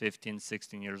was 15,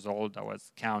 16 years old, I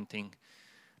was counting.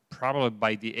 Probably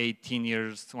by the 18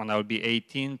 years, when I would be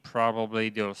 18,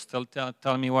 probably they'll still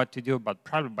tell me what to do, but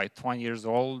probably by 20 years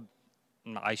old,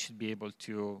 I should be able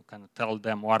to kind of tell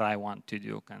them what I want to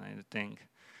do, kind of thing.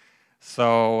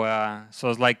 So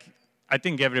it's like, I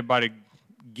think everybody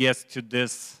gets to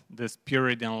this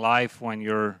period in life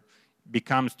when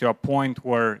becomes to a point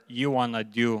where you want to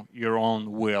do your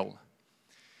own will.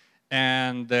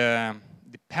 And the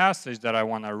passage that I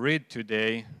want to read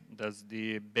today, that's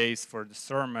the base for the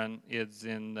sermon, is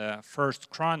in 1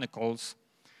 Chronicles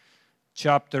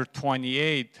chapter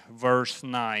 28, verse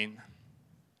 9.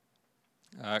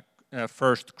 1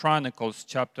 Chronicles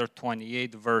chapter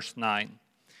 28, verse 9.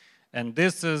 And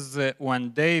this is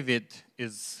when David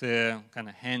is kind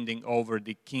of handing over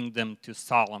the kingdom to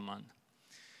Solomon.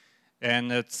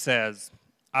 And it says,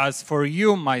 "As for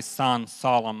you, my son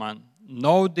Solomon,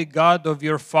 know the God of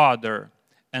your father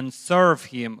and serve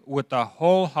him with a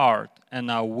whole heart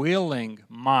and a willing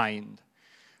mind.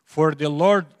 For the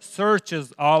Lord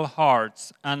searches all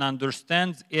hearts and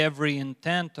understands every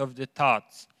intent of the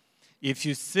thoughts. If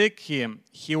you seek him,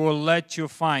 he will let you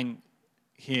find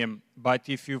him. But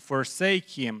if you forsake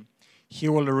him, he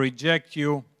will reject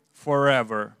you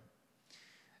forever."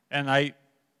 And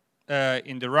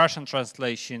in the Russian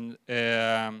translation,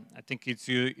 I think it's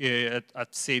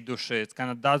at всей душе. It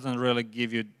kind of doesn't really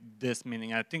give you this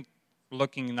meaning. I think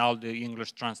looking in all the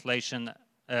English translation,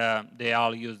 they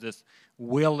all use this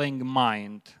willing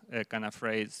mind kind of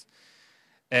phrase.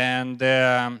 And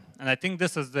I think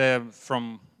this is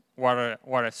from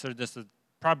what I've said, this is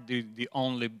probably the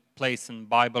only place in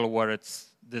Bible where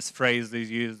this phrase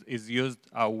is used,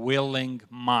 a willing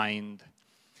mind.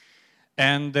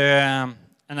 And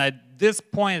at this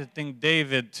point, I think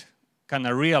David kind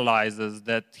of realizes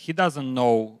that he doesn't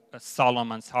know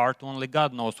Solomon's heart. Only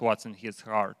God knows what's in his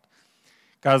heart.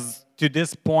 Because to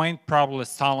this point, probably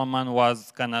Solomon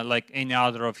was kind of like any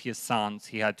other of his sons.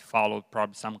 He had to follow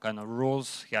probably some kind of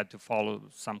rules. He had to follow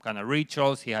some kind of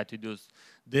rituals. He had to do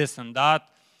this and that.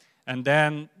 And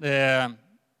then,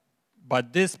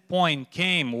 but this point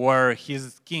came where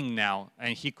he's king now,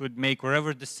 and he could make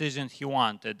whatever decision he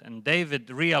wanted. And David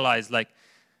realized, like,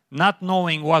 not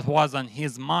knowing what was on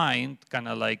his mind, kind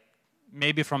of like,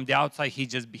 maybe from the outside he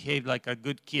just behaved like a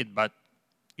good kid, but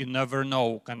you never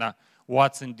know kind of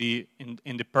what's in the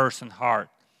person's heart.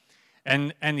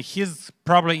 And he's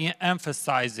probably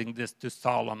emphasizing this to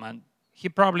Solomon. He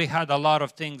probably had a lot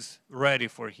of things ready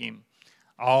for him.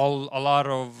 A lot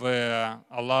of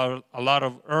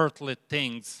earthly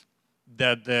things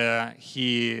that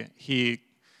he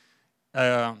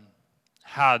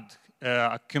had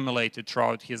accumulated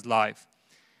throughout his life.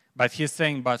 But he's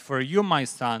saying, but for you, my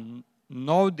son,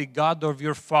 know the God of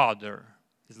your father.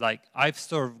 He's like, I've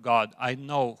served God. I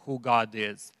know who God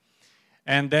is.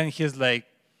 And then he's like,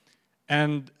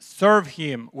 and serve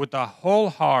him with a whole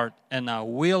heart and a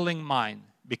willing mind,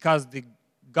 because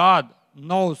God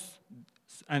knows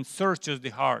and searches the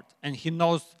heart, and he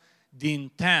knows the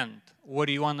intent, what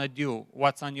do you want to do,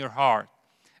 what's on your heart.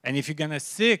 And if you're going to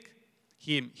seek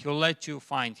him, he'll let you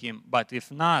find him. But if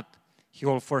not, he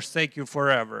will forsake you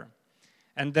forever.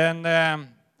 And then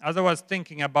as I was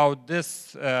thinking about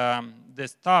this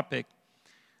topic,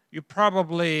 you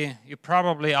probably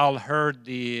all heard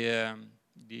the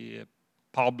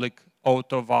public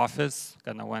oath of office,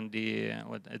 kind of when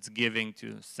it's giving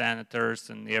to senators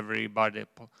and everybody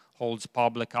holds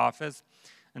public office.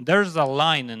 And there's a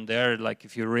line in there, like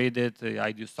if you read it,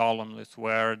 I do solemnly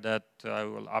swear that I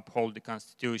will uphold the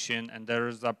Constitution. And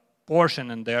there's a portion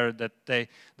in there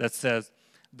that says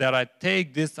that I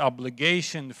take this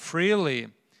obligation freely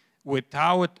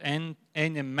without any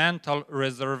mental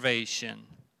reservation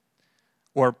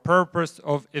or purpose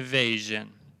of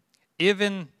evasion.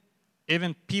 Even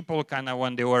people kind of,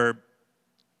 when they were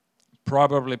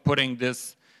probably putting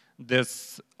this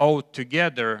oath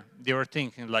together, they were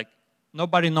thinking like,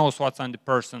 nobody knows what's on the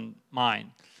person's mind.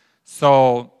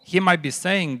 So he might be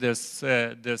saying this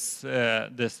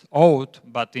oath,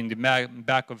 but in the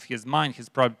back of his mind, he's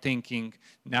probably thinking,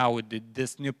 now with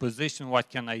this new position, what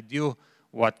can I do?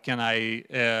 What can I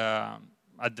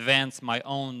advance my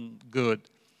own good?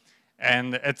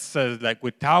 And it's like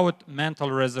without mental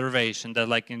reservation, that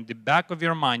like in the back of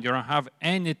your mind, you don't have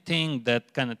anything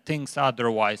that kind of thinks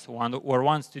otherwise or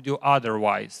wants to do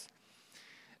otherwise.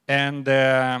 And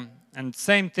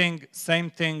same thing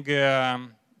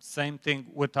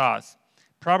with us.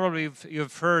 Probably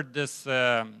you've heard this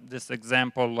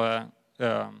example a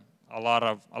lot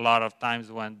of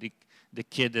times when the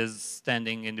kid is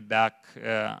standing in the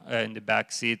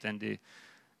back seat, and the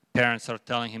parents are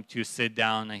telling him to sit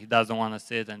down, and he doesn't want to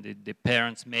sit, and the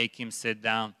parents make him sit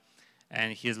down,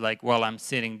 and he's like, well, I'm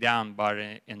sitting down, but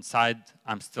inside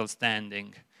I'm still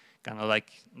standing. Kind of like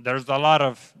there's a lot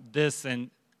of this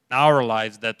in our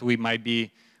lives that we might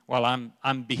be, well,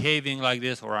 I'm behaving like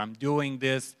this, or I'm doing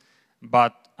this,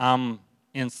 but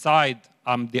inside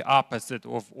I'm the opposite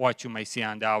of what you may see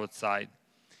on the outside.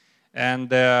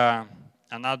 And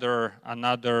another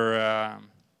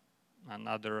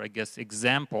I guess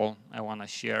example I want to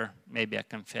share, maybe a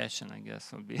confession, I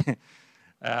guess would be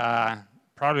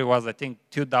probably was, I think,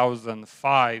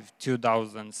 2005,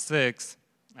 2006.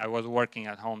 I was working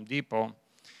at Home Depot,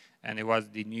 and it was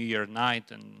the New Year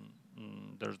night, and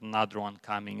there's another one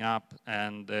coming up.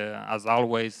 And as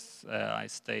always, I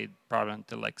stayed probably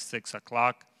until like 6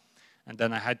 o'clock. And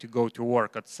then I had to go to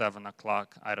work at 7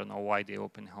 o'clock. I don't know why they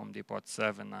opened Home Depot at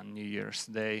 7 on New Year's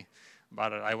Day.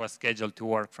 But I was scheduled to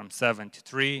work from 7 to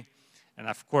 3. And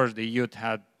of course, the youth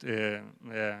they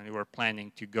were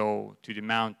planning to go to the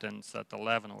mountains at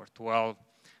 11 or 12.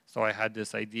 So I had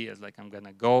this idea, it's like, I'm going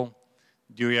to go,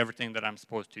 do everything that I'm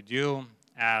supposed to do.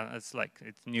 It's like,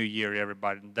 it's New Year,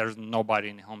 everybody. There's nobody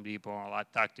in Home Depot. I'll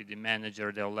talk to the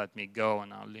manager, they'll let me go,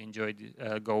 and I'll enjoy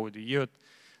go with the youth.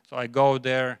 So I go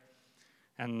there,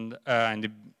 and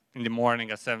in the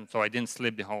morning at 7, so I didn't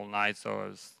sleep the whole night,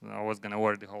 so I was going to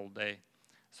work the whole day.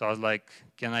 So I was like,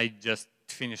 can I just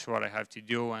finish what I have to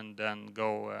do and then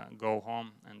go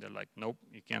home? And they're like, nope,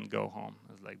 you can't go home.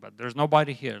 I was like, but there's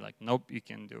nobody here. Like, nope, you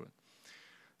can't do it.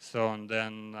 So, and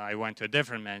then I went to a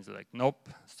different manager, like, nope.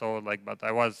 So, like, but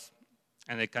I was,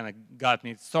 and it kind of got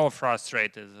me so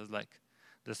frustrated. It was like,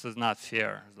 this is not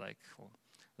fair. It's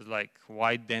like,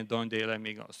 why don't they let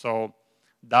me go? So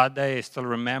that day, I still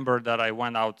remember that I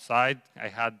went outside. I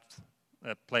had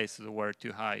places where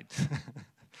to hide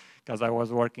because I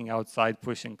was working outside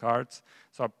pushing carts.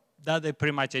 So that day,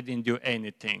 pretty much, I didn't do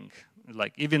anything.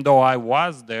 Like, even though I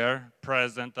was there,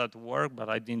 present at work, but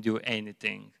I didn't do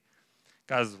anything.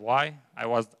 Because why? I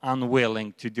was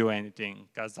unwilling to do anything.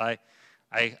 Because I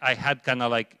had kind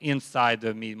of like inside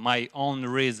of me my own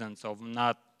reasons of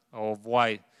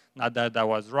why, not that I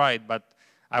was right, but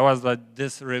I was like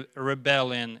this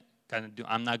rebellion, kind of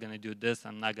I'm not going to do this,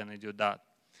 I'm not going to do that.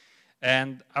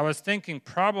 And I was thinking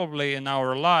probably in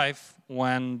our life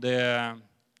when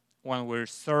we're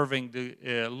serving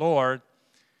the Lord,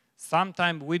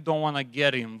 sometimes we don't want to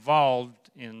get involved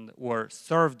in or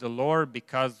serve the Lord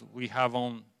because we have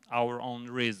our own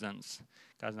reasons.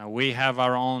 Because now we have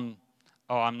our own,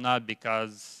 I'm not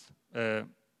because,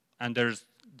 and there's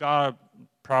God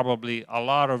probably a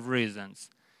lot of reasons.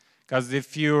 Because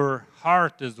if your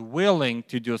heart is willing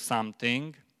to do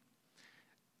something,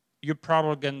 you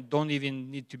probably don't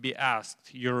even need to be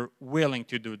asked. You're willing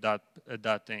to do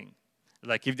that thing.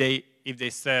 Like if they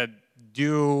said,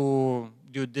 do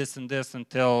this and this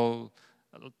until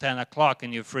 10 o'clock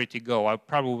and you're free to go. I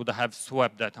probably would have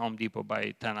swept at Home Depot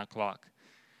by 10 o'clock.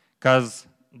 Because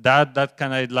that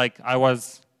kind of like,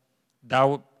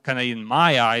 that kind of in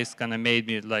my eyes kind of made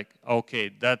me like,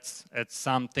 okay, it's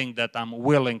something that I'm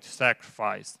willing to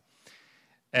sacrifice.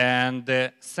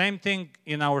 And same thing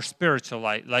in our spiritual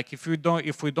life. Like if we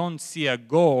don't see a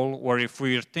goal, or if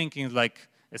we're thinking like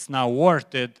it's not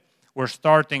worth it, we're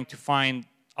starting to find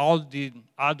all the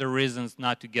other reasons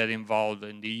not to get involved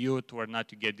in the youth or not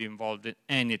to get involved in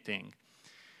anything.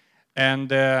 And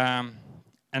then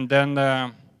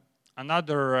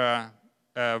another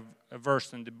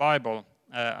verse in the Bible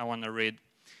I want to read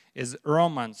is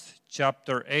Romans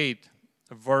chapter 8,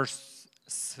 verse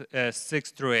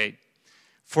 6 through 8.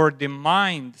 For the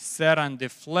mind set on the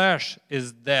flesh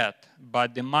is death,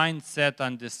 but the mind set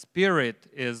on the spirit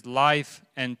is life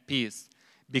and peace.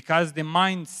 Because the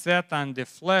mind set on the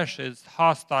flesh is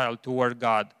hostile toward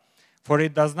God. For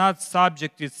it does not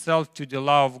subject itself to the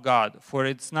law of God, for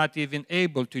it's not even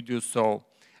able to do so.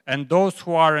 And those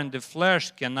who are in the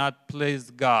flesh cannot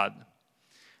please God.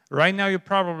 Right now you're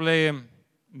probably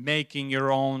making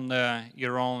your own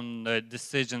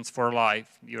decisions for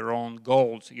life, your own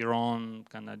goals, your own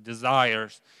kind of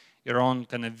desires, your own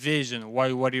kind of vision, what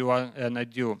do you want to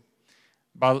do.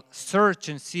 But search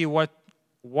and see why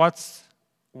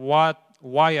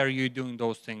are you doing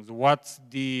those things? What's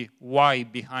the why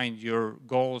behind your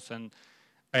goals,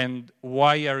 and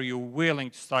why are you willing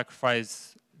to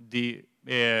sacrifice the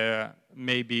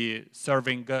maybe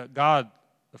serving God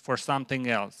for something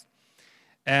else?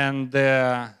 And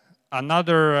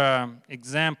another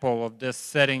example of this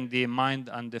setting the mind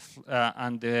on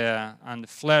the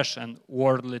flesh and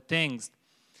worldly things.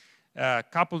 A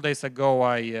couple days ago,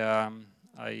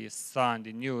 I saw in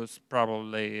the news,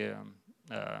 probably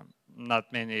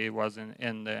not many was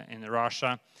in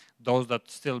Russia, those that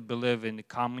still believe in the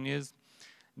communism.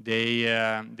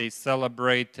 They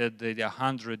celebrated the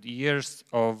 100 years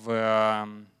of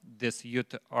this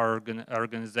youth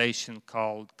organization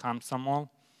called Komsomol,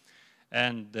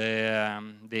 and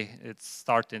it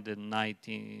started in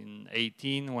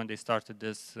 1918 when they started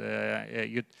this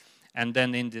youth, and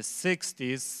then in the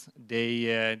 60s,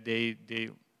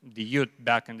 the youth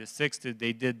back in the 60s,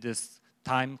 they did this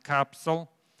time capsule,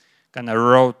 kind of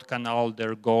wrote kind of all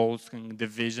their goals and the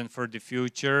vision for the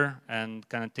future, and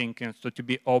kind of thinking so to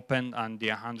be opened on the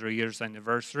 100 years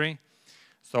anniversary.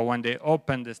 So when they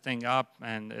opened this thing up,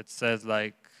 and it says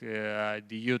like the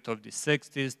youth of the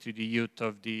 60s to the youth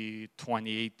of the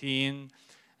 2018,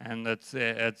 and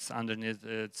it's underneath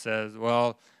it says,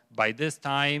 well, by this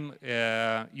time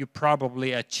you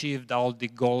probably achieved all the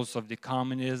goals of the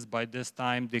communists. By this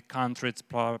time the country is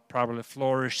probably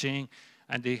flourishing,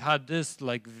 and they had this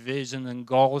like vision and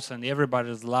goals, and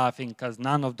everybody's laughing because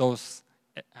none of those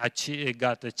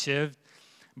got achieved.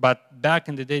 But back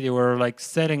in the day, they were like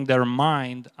setting their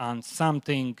mind on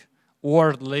something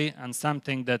worldly and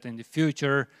something that in the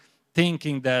future,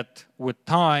 thinking that with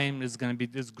time is going to be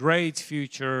this great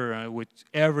future, with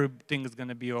everything is going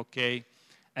to be okay.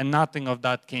 And nothing of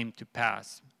that came to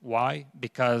pass. Why?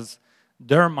 Because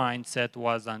their mindset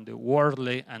was on the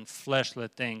worldly and fleshly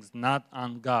things, not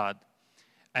on God.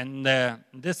 And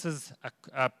this is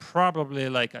probably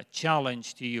like a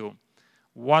challenge to you.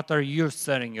 What are you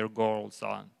setting your goals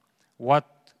on?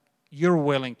 What you're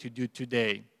willing to do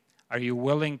today? Are you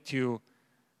willing to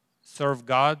serve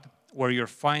God, or you're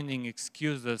finding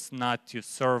excuses not to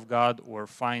serve God, or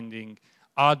finding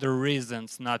other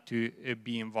reasons not to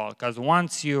be involved? Because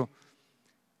once you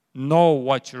know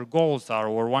what your goals are,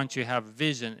 or once you have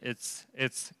vision,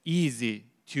 it's easy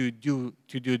to do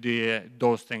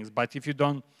those things. But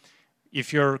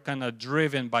if you're kind of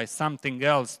driven by something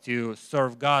else to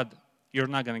serve God, you're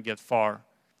not going to get far.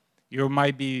 You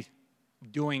might be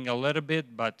doing a little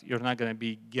bit, but you're not going to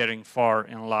be getting far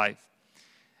in life.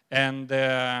 And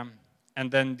then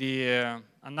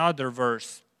another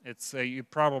verse, it's you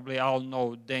probably all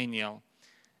know Daniel.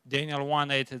 Daniel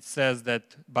 1:8, it says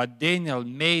that, but Daniel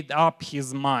made up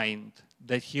his mind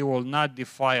that he will not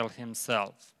defile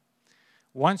himself.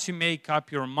 Once you make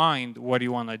up your mind what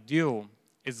you want to do,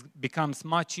 it becomes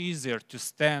much easier to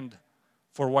stand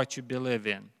for what you believe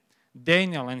in.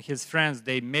 Daniel and his friends,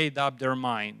 they made up their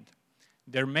mind.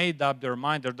 They're not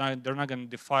going to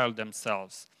defile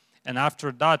themselves. And after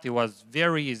that, it was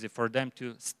very easy for them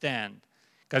to stand.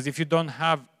 Because if you don't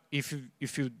have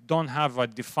a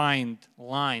defined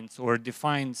lines or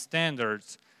defined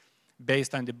standards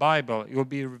based on the Bible, it will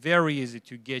be very easy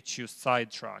to get you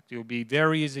sidetracked. It will be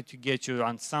very easy to get you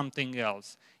on something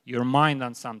else, your mind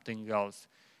on something else.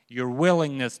 Your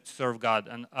willingness to serve God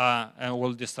and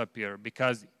will disappear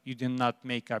because you did not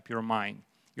make up your mind.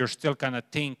 You're still kind of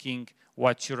thinking,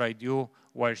 what should I do?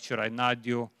 What should I not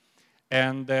do?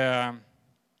 And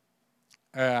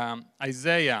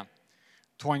Isaiah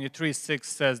 23:6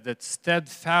 says that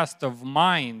steadfast of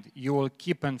mind you will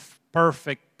keep in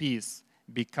perfect peace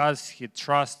because he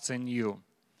trusts in you.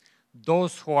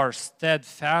 Those who are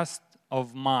steadfast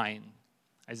of mind,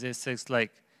 Isaiah says,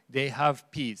 like, they have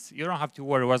peace. You don't have to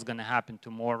worry what's going to happen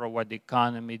tomorrow, what the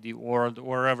economy, the world,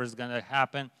 wherever is going to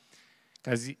happen,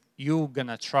 because you're going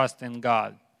to trust in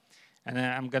God. And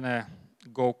then I'm going to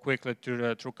go quickly through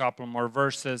a couple more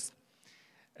verses.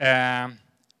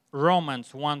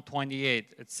 Romans 1:28,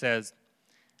 it says,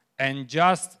 and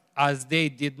just as they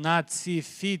did not see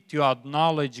fit to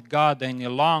acknowledge God any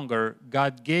longer,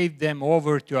 God gave them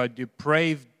over to a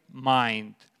depraved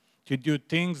mind to do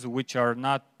things which are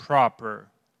not proper.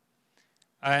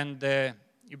 And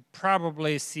you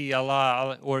probably see a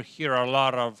lot or hear a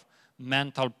lot of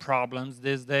mental problems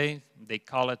these days. They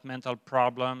call it mental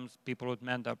problems, people with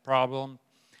mental problems.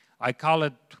 I call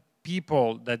it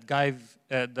people that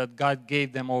God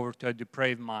gave them over to a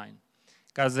depraved mind.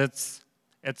 Because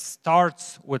it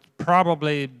starts with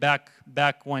probably back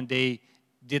when they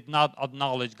did not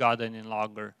acknowledge God any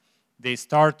longer. They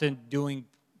started doing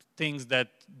things that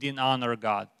didn't honor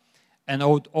God. And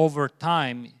over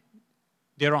time,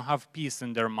 they don't have peace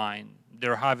in their mind.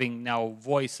 They're having now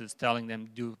voices telling them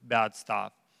to do bad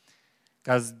stuff.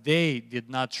 Because they did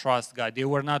not trust God. They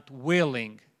were not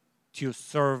willing to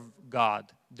serve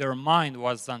God. Their mind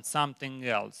was on something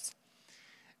else.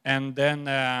 And then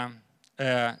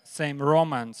same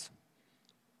Romans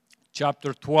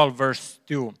chapter 12 verse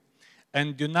 2.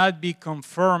 And do not be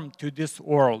conformed to this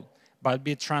world, but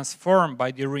be transformed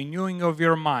by the renewing of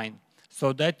your mind,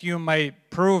 so that you may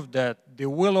prove that the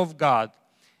will of God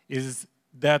is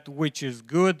that which is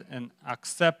good and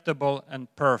acceptable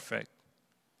and perfect.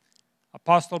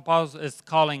 Apostle Paul is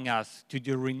calling us to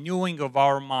the renewing of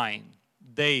our mind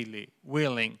daily,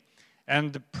 willing.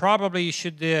 And probably you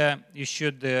should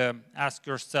ask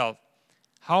yourself,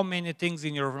 how many things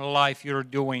in your life you're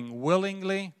doing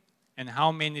willingly and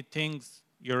how many things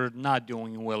you're not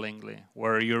doing willingly,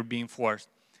 where you're being forced.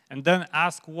 And then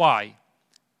ask why.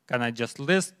 Can I just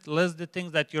list the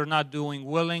things that you're not doing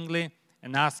willingly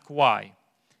and ask why?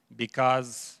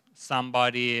 Because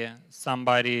somebody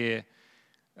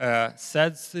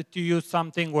says to you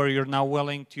something where you're not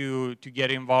willing to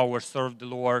get involved or serve the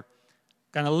Lord.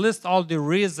 Kind of list all the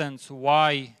reasons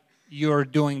why you're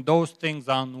doing those things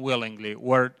unwillingly,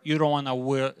 where you don't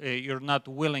you're not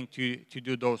willing to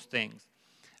do those things,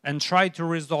 and try to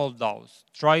resolve those.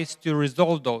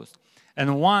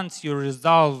 And once you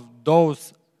resolve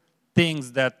those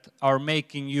things that are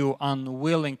making you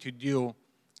unwilling to do,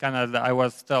 kind of I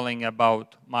was telling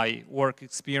about my work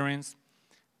experience.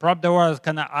 Probably there was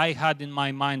I had in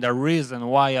my mind a reason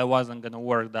why I wasn't going to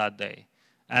work that day.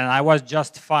 And I was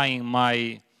justifying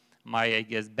my I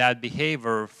guess bad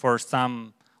behavior for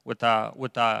some with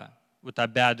a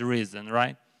bad reason,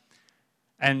 right?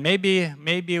 And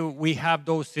maybe we have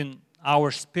those in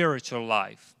our spiritual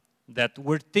life, that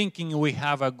we're thinking we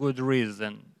have a good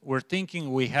reason. We're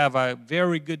thinking we have a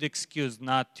very good excuse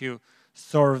not to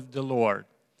serve the Lord.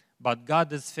 But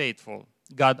God is faithful.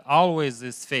 God always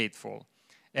is faithful.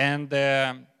 And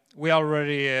we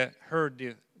already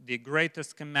heard the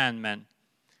greatest commandment,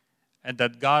 and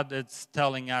that God is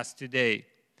telling us today.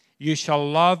 You shall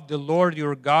love the Lord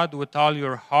your God with all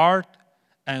your heart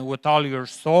and with all your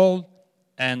soul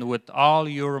and with all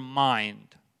your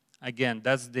mind. Again,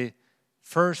 that's the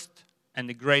first and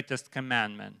the greatest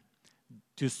commandment.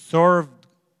 To serve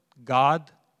God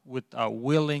with a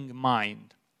willing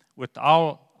mind, with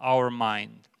all our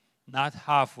mind, not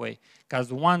halfway.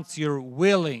 Because once you're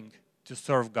willing to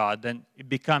serve God, then it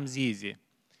becomes easy.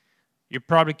 You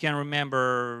probably can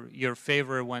remember your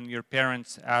favorite when your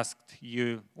parents asked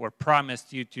you or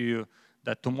promised you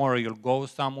that tomorrow you'll go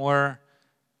somewhere,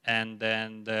 and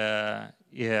then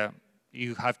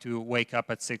you have to wake up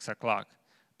at 6 o'clock.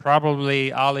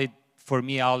 Probably all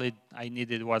I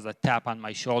needed was a tap on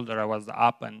my shoulder. I was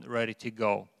up and ready to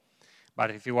go.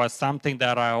 But if it was something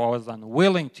that I was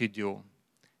unwilling to do,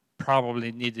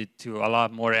 probably needed a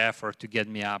lot more effort to get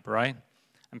me up, right?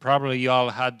 And probably you all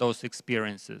had those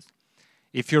experiences.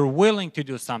 If you're willing to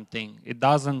do something, it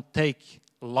doesn't take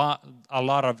a lot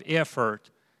of effort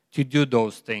to do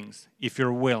those things if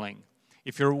you're willing.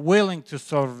 If you're willing to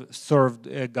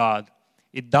serve God,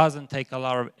 it doesn't take a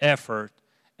lot of effort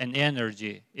and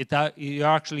energy. You're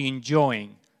actually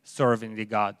enjoying serving the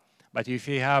God. But if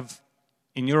you have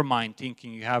in your mind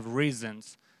thinking you have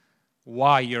reasons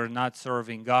why you're not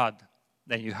serving God,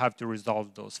 then you have to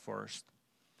resolve those first.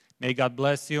 May God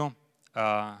bless you.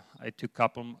 I took a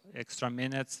couple extra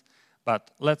minutes,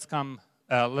 but let's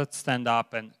stand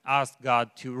up and ask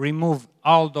God to remove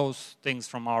all those things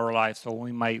from our lives so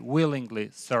we might willingly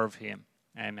serve Him.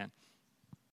 Amen.